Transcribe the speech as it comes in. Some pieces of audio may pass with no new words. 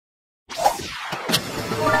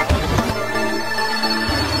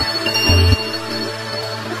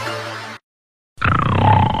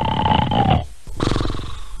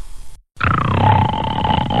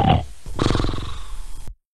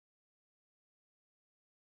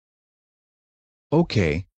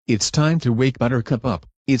Okay, it's time to wake Buttercup up.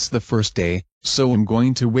 It's the first day, so I'm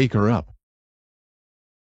going to wake her up.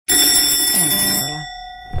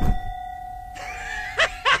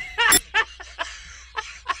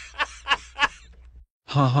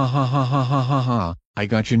 Ha ha ha ha ha ha ha ha, I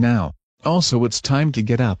got you now. Also it's time to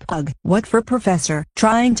get up. Ugh, what for, Professor?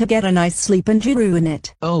 Trying to get a nice sleep and you ruin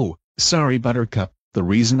it. Oh, sorry Buttercup, the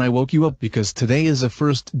reason I woke you up because today is the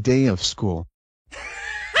first day of school.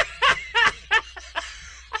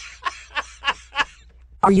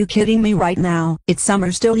 Are you kidding me right now? It's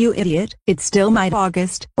summer still, you idiot. It's still might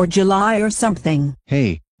August, or July or something.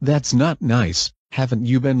 Hey, that's not nice. Haven't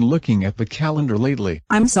you been looking at the calendar lately?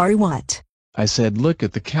 I'm sorry, what? I said look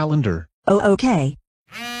at the calendar. Oh, okay.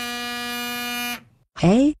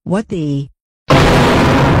 Hey, what the?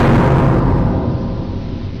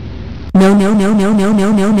 No, no, no, no, no,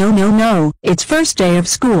 no, no, no, no, no. It's first day of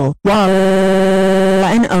school. Wah,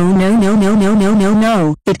 and oh no, no, no, no, no, no,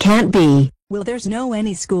 no. It can't be. Well, there's no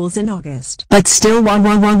any schools in August. But still, wah,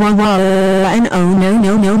 wah, wah, wah, wah, and oh no,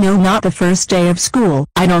 no, no, no, not the first day of school.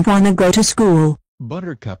 I don't want to go to school.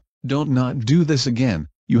 Buttercup, don't not do this again.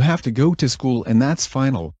 You have to go to school and that's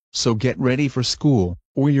final, so get ready for school,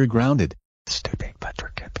 or you're grounded. Stupid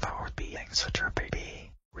Buttercup for being such a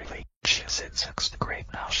baby. Really, she's in 6th grade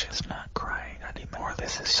now, she's not crying anymore.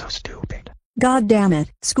 This is so stupid. God damn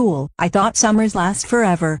it, school. I thought summers last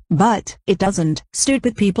forever, but it doesn't.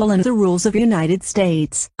 Stupid people and the rules of United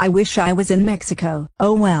States. I wish I was in Mexico.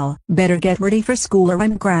 Oh well, better get ready for school or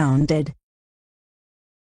I'm grounded.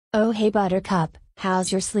 Oh hey Buttercup,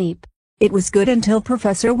 how's your sleep? It was good until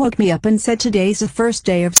Professor woke me up and said today's the first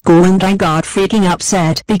day of school and I got freaking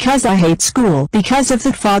upset because I hate school because of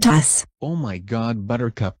the fat ass. Oh my god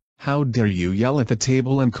Buttercup, how dare you yell at the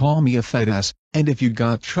table and call me a fat ass, and if you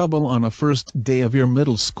got trouble on a first day of your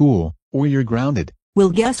middle school, or you're grounded.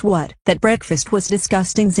 Well guess what, that breakfast was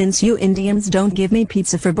disgusting since you Indians don't give me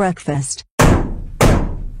pizza for breakfast.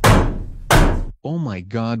 Oh my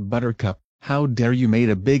god Buttercup, how dare you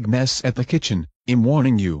made a big mess at the kitchen. I'm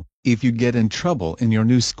warning you, if you get in trouble in your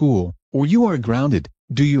new school, or you are grounded,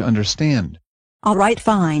 do you understand? Alright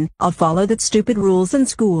fine, I'll follow that stupid rules in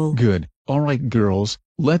school. Good, alright girls,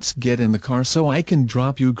 let's get in the car so I can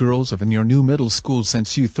drop you girls off in your new middle school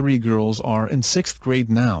since you 3 girls are in 6th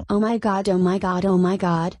grade now. Oh my god, oh my god, oh my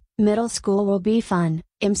god, middle school will be fun.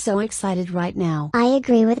 I'm so excited right now. I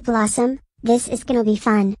agree with Blossom, this is gonna be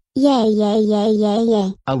fun. Yay yay yay yay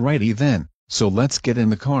yay. Alrighty then, so let's get in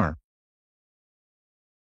the car.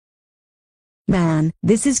 Man,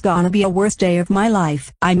 this is gonna be a worst day of my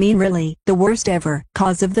life. I mean really, the worst ever.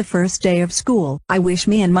 Cause of the first day of school. I wish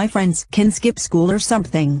me and my friends can skip school or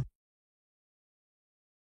something.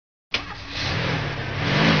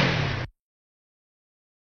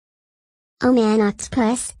 Oh man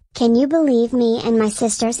Octopus, can you believe me and my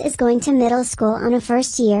sisters is going to middle school on a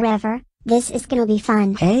first year ever? This is gonna be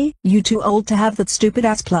fun. Hey, you too old to have that stupid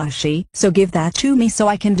ass plushie, so give that to me so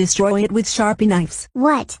I can destroy it with Sharpie knives.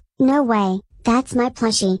 What? No way. That's my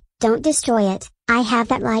plushie, don't destroy it. I have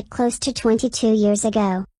that like close to 22 years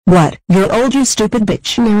ago. What? You're old, you stupid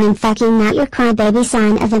bitch. No, I'm fucking not your crybaby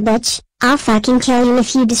son of a bitch. I'll fucking kill you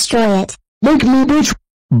if you destroy it. Look me bitch!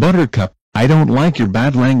 Buttercup, I don't like your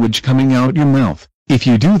bad language coming out your mouth. If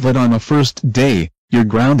you do that on a first day, you're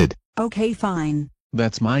grounded. Okay fine.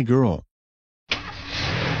 That's my girl.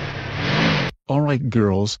 Alright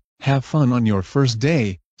girls, have fun on your first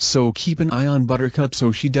day. So keep an eye on Buttercup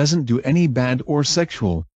so she doesn't do any bad or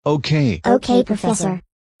sexual, okay? Okay, Professor.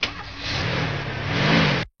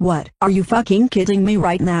 What? Are you fucking kidding me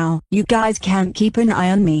right now? You guys can't keep an eye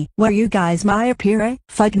on me. Were you guys my appear?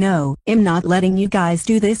 Fuck no, I'm not letting you guys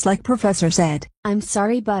do this like Professor said. I'm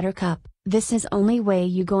sorry Buttercup, this is only way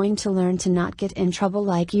you going to learn to not get in trouble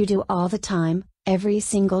like you do all the time, every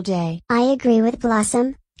single day. I agree with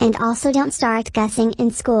Blossom, and also don't start guessing in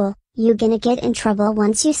school. You gonna get in trouble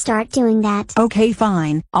once you start doing that. Okay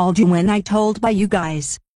fine, I'll do when I told by you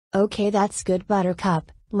guys. Okay that's good Buttercup,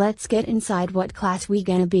 let's get inside what class we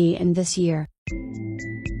gonna be in this year.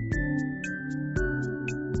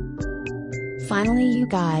 Finally you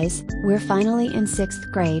guys, we're finally in 6th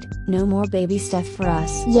grade, no more baby stuff for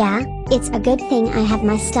us. Yeah, it's a good thing I have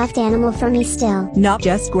my stuffed animal for me still. Not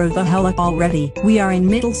just grow the hell up already. We are in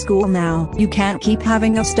middle school now. You can't keep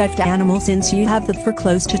having a stuffed animal since you have that for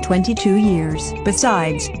close to 22 years.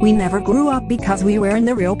 Besides, we never grew up because we were in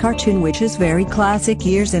the real cartoon, which is very classic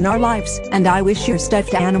years in our lives, and I wish your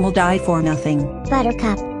stuffed animal died for nothing.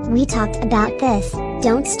 Buttercup, we talked about this.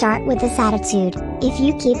 Don't start with this attitude. If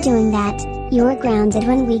you keep doing that, You're grounded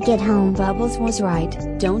when we get home. Bubbles was right,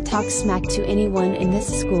 don't talk smack to anyone in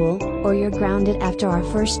this school, or you're grounded after our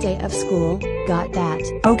first day of school, got that?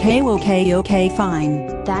 Okay,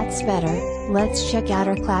 fine. That's better. Let's check out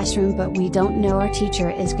our classroom, but we don't know our teacher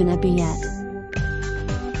is gonna be yet.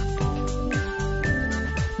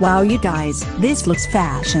 Wow, you guys, this looks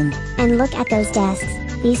fashion. And look at those desks,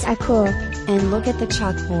 these are cool. And look at the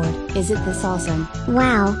chalkboard, is it this awesome?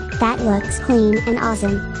 Wow, that looks clean and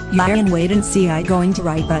awesome. Yeah, and wait and see, I going to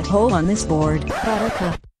write butthole on this board.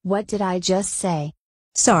 Buttercup, what did I just say?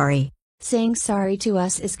 Sorry. Saying sorry to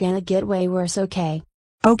us is gonna get way worse, okay?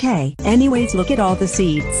 Okay, anyways, look at all the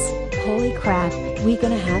seats. Holy crap, we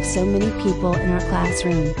gonna have so many people in our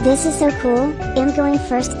classroom. This is so cool. I'm going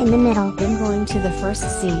first in the middle. I'm going to the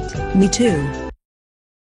first seat. Me too.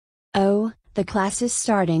 Oh, the class is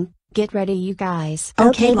starting. Get ready, you guys.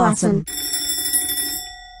 Okay, Blossom.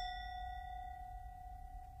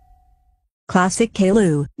 Classic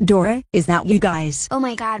Kalu. Dora, is that you guys? Oh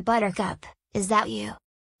my god, Buttercup, is that you?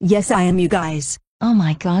 Yes, I am, you guys. Oh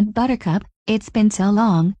my god, Buttercup, it's been so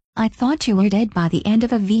long, I thought you were dead by the end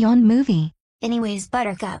of a Vion movie. Anyways,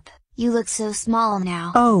 Buttercup, you look so small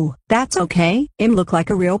now. Oh, that's okay. Im look like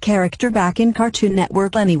a real character back in Cartoon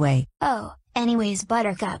Network anyway. Oh, anyways,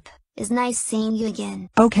 Buttercup, it's nice seeing you again.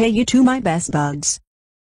 Okay, you two my best buds.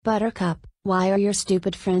 Buttercup, why are your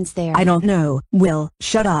stupid friends there? I don't know. Will,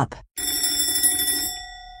 shut up.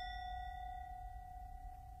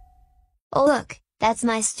 Oh look, that's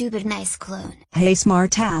my stupid nice clone. Hey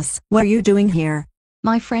smartass, what are you doing here?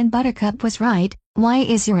 My friend Buttercup was right, why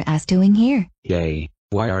is your ass doing here? Yay,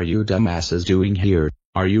 why are you dumbasses doing here?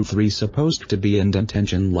 Are you three supposed to be in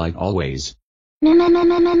detention like always?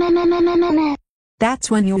 That's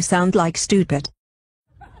when you sound like stupid.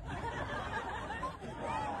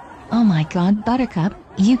 Oh my god, Buttercup,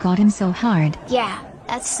 you got him so hard. Yeah,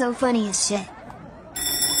 that's so funny as shit.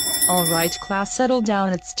 Alright class, settle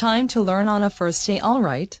down, it's time to learn on a first day.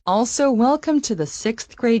 Alright, also welcome to the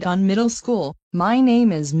 6th grade on middle school. My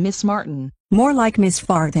name is Miss Martin. More like Miss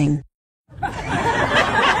Farthing.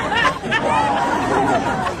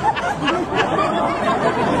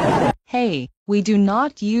 Hey, we do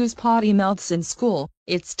not use potty mouths in school.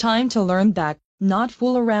 It's time to learn that, not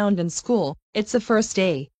fool around in school. It's the first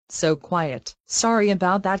day, so quiet. Sorry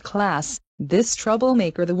about that, class. This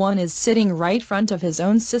troublemaker, the one is sitting right front of his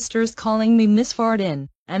own sisters, calling me Miss Fardin,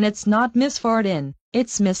 and it's not Miss Fardin,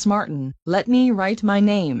 it's Miss Martin. Let me write my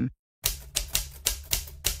name.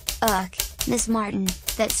 Ugh, Miss Martin,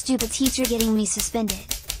 that stupid teacher getting me suspended,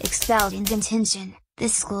 expelled in detention.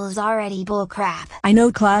 This school is already bullcrap. I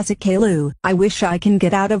know, classic Kalu. I wish I can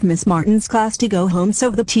get out of Miss Martin's class to go home so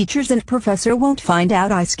the teachers and professor won't find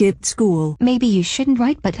out I skipped school. Maybe you shouldn't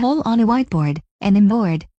write butthole on a whiteboard, and I'm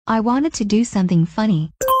bored. I wanted to do something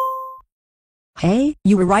funny. Hey,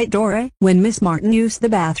 you were right, Dora. When Miss Martin used the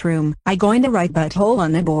bathroom, I going to write butthole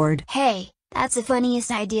on the board. Hey, that's the funniest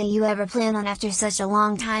idea you ever planned on after such a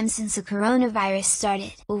long time since the coronavirus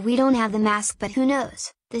started. Well, we don't have the mask, but who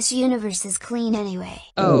knows? This universe is clean anyway.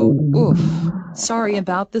 Oh, oof. Sorry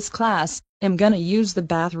about this, class. I'm gonna use the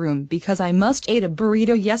bathroom because I must ate a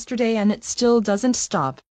burrito yesterday and it still doesn't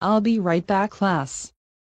stop. I'll be right back, class.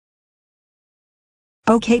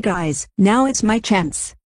 Okay guys, now it's my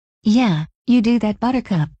chance. Yeah, you do that,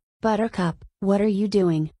 Buttercup. Buttercup, what are you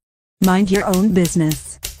doing? Mind your own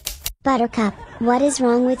business. Buttercup, what is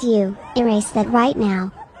wrong with you? Erase that right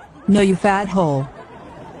now. No, you fat hole.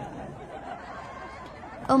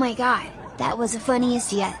 Oh my god, that was the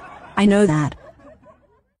funniest yet. I know that.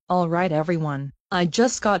 Alright everyone, I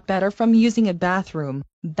just got better from using a bathroom.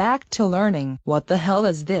 Back to learning. What the hell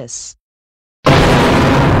is this?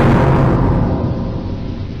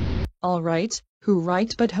 Alright, who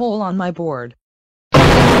write butthole on my board?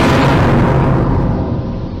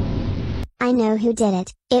 I know who did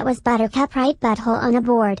it. It was Buttercup, right? Butthole on a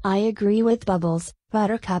board. I agree with Bubbles.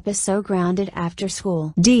 Buttercup is so grounded after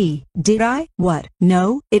school. Did I? What?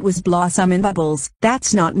 No, it was Blossom and Bubbles.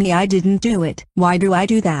 That's not me, I didn't do it. Why do I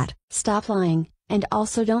do that? Stop lying, and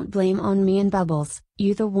also don't blame on me and Bubbles.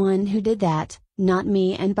 You the one who did that, not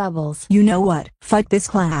me and Bubbles. You know what? Fuck this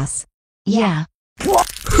class. Yeah.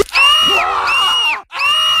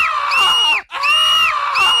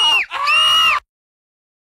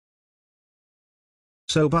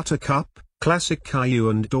 So Buttercup, classic Caillou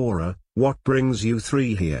and Dora, what brings you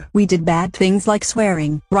three here? We did bad things like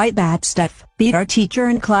swearing, write bad stuff, beat our teacher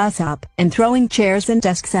and class up, and throwing chairs and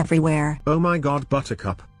desks everywhere. Oh my god,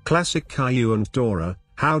 Buttercup, classic Caillou and Dora,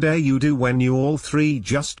 how dare you do when you all three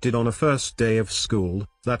just did on a first day of school?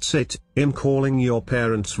 That's it, I'm calling your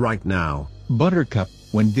parents right now. Buttercup,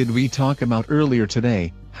 when did we talk about earlier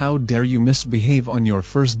today? How dare you misbehave on your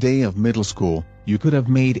first day of middle school? You could have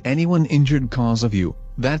made anyone injured cause of you.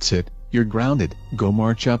 That's it, you're grounded. Go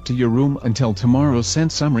march up to your room until tomorrow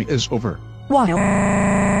since summer is over.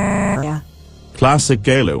 Classic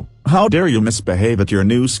Galu. How dare you misbehave at your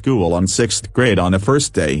new school on 6th grade on a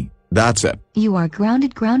first day? That's it. You are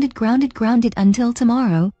grounded until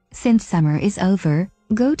tomorrow, since summer is over.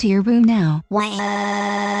 Go to your room now.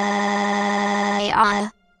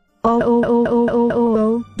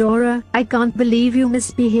 Oh, Dora, I can't believe you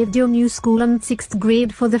misbehaved your new school on 6th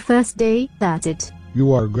grade for the first day. That's it.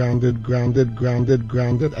 You are grounded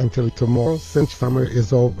until tomorrow since summer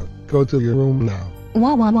is over. Go to your room now.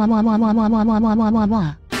 Wah wah wah wah wah wah wah wah wah wah wah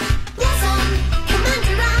wah.